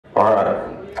Alright.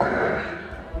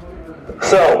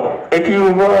 So, if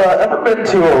you've ever been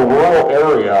to a rural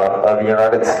area of the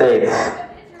United States,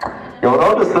 you'll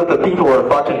notice that the people are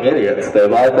fucking idiots. They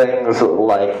buy things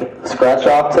like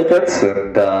scratch-off tickets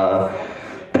and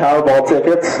Powerball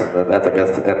tickets, and that's, I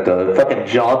guess, and fucking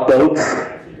John boats,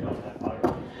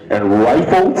 and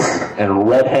rifles, and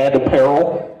red hand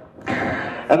apparel.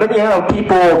 And then you have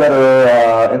people that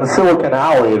are in Silicon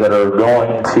Alley that are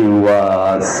going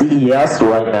to CES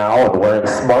right now and wearing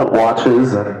smart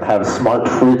watches and have smart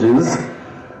fridges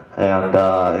and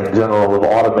in general have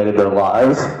automated their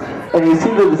lives. And you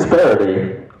see the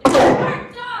disparity.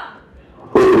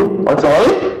 I'm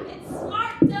sorry? It's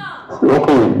smart dumb.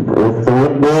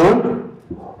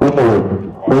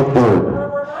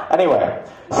 Anyway,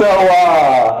 so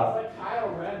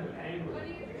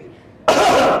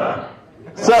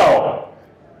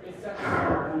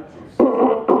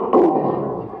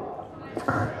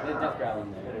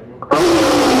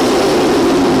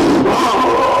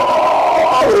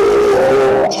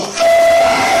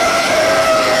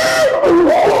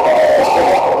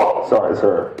sorry,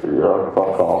 sir. You're on a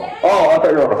phone call. Oh, I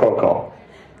thought you were on a phone call.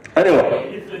 Anyway,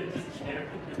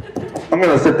 I'm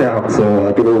going to sit down so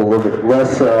I get a little bit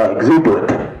less exuberant.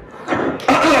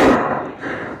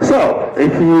 So,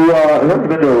 if you have ever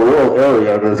been to a rural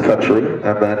area in this country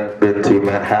and then been to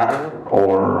Manhattan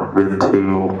or been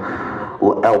to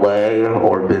LA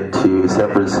or been to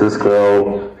San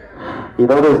Francisco, you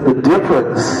notice the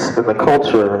difference in the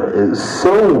culture is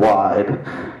so wide.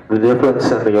 The difference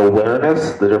in the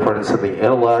awareness, the difference in the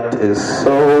intellect is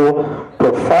so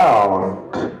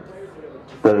profound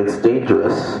that it's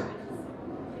dangerous.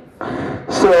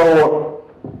 So,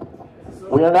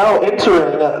 we are now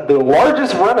entering the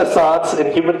largest renaissance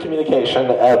in human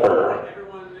communication ever.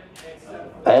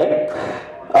 Hey?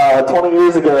 20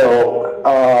 years ago,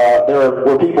 there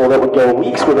were people that would go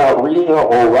weeks without reading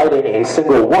or writing a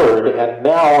single word, and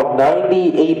now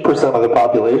 98% of the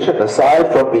population, aside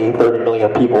from the 30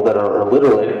 million people that are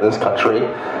illiterate in this country,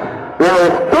 there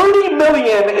are 30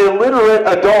 million illiterate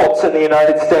adults in the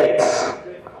United States.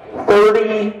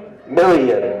 30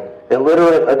 million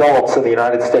illiterate adults in the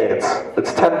United States.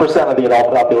 That's 10% of the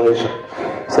adult population.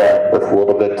 So that's a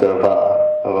little bit of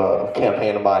a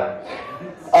campaign of mine.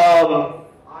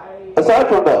 Aside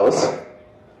from those,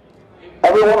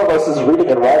 every one of us is reading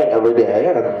and writing every day,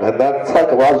 and that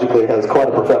psychologically has quite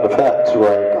a profound effect,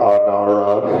 right, on our,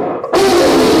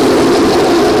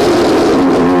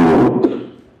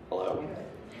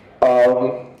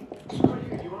 hello.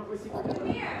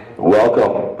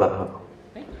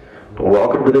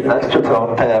 Welcome to the Extra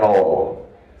Tone panel.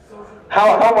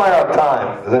 How am I on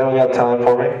time? Does anyone have time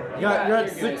for me? Yeah, you're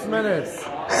at 6 minutes.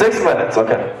 6 minutes,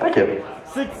 okay, thank you.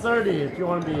 6:30 if you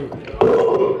want to be.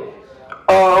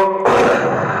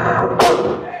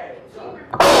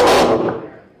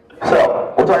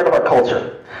 So, we're talking about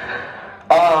culture.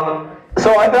 So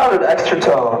I founded Extra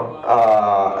Tone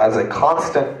as a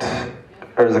constant,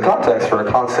 or as a context for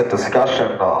a constant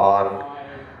discussion on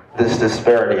this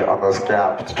disparity, on this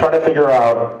gap, to try to figure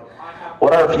out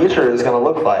what our future is going to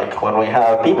look like when we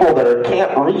have people that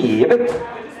can't read,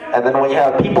 and then we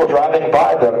have people driving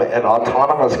by them in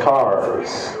autonomous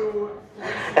cars.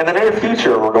 In the near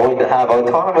future, we're going to have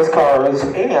autonomous cars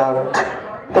and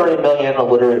 30 million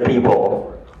illiterate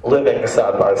people living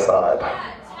side by side.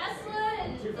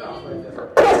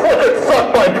 Tesla can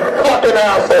suck my fucking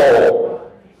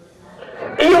asshole!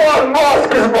 Elon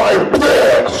Musk is my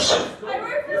bitch! I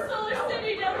work for Solar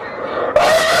City Network.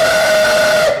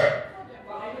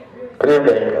 Good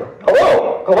evening.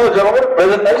 Hello gentlemen.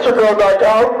 Visit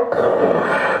extracode.com.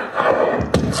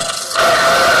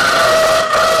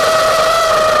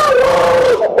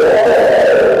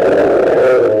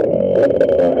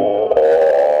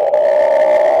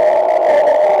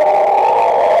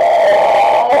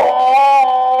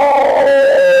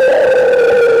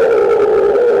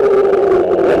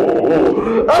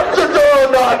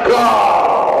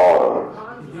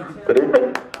 Good evening.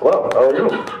 Hello, how are you?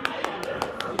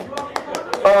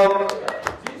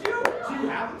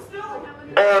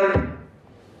 And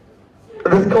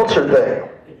this culture thing,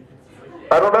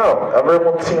 I don't know,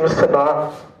 everyone seems to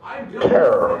not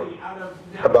care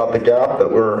about the gap that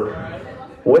we're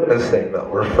witnessing, that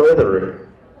we're furthering,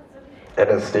 and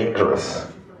it's dangerous.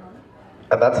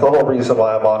 And that's the whole reason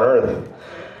why I'm on Earth.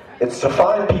 It's to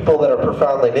find people that are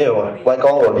profoundly new, like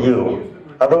all of you.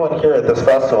 Everyone here at this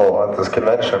festival, at this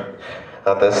convention,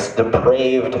 at this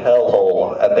depraved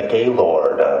hellhole at the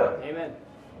Gaylord. Amen.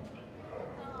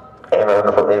 Amen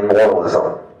for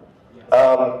immortalism.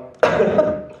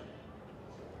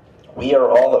 We are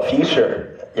all the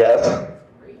future, yes,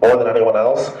 more than anyone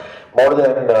else. More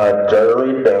than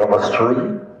Jerry down the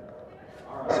street.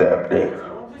 70.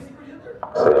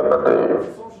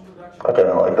 Okay,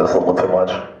 I like this a little too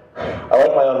much. I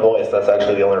like my own voice. That's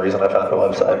actually the only reason I found the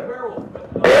website.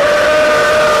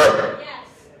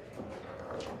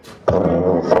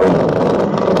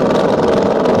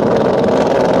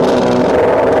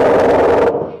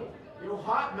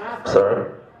 Sorry.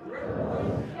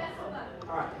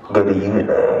 Good evening.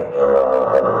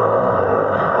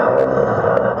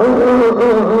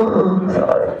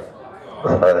 Sorry.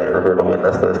 Sorry that you're here to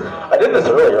witness this. I did this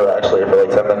earlier, actually, for like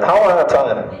 10 minutes. How long on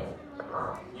time?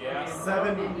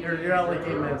 7. You're at like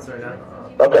 8 minutes right now.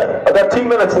 Okay, I've got 2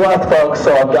 minutes left, folks,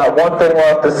 so I've got one thing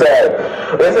left to say.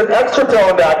 Visit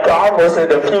extratone.com, listen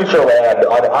to Futureland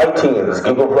on iTunes,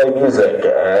 Google Play Music,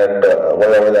 and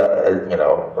whatever that is, I don't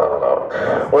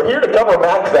know. We're here to cover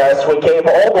MAGFest. We came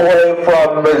all the way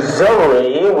from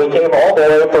Missouri. We came all the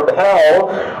way from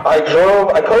hell. I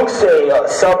coaxed a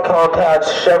subcompact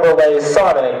Chevrolet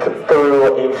Sonic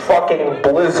through a fucking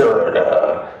blizzard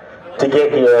to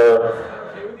get here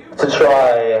to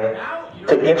try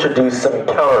to introduce some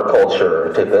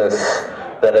counterculture to this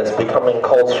that is becoming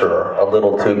culture a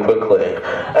little too quickly.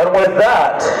 And with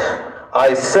that,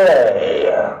 I say...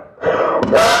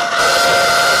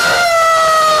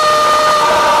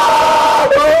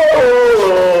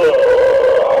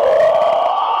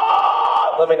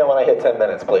 Let me know when I hit 10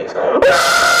 minutes, please.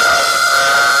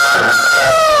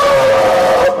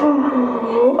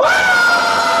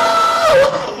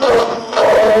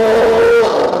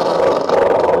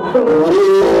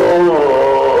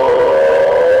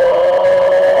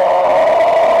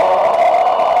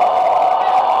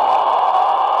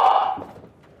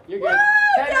 You're good.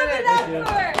 10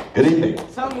 minutes. Good evening.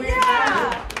 Some weird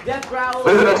death growl.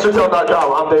 Visit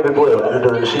extratone.com. I'm David Blue,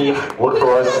 editor-in-chief. Look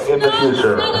for us in the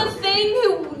future. Not a thing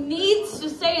who needs to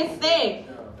say a thing.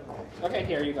 Okay,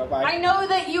 here you go. Bye. I know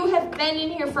that you have been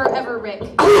in here forever, Rick.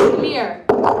 Come here.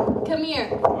 Come here.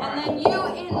 And then you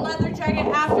in leather jacket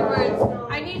afterwards.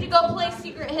 I need to go play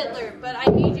Secret Hitler, but I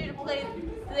need you to play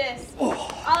this.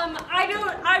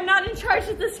 I'm not in charge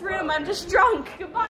of this room. I'm just drunk. Goodbye.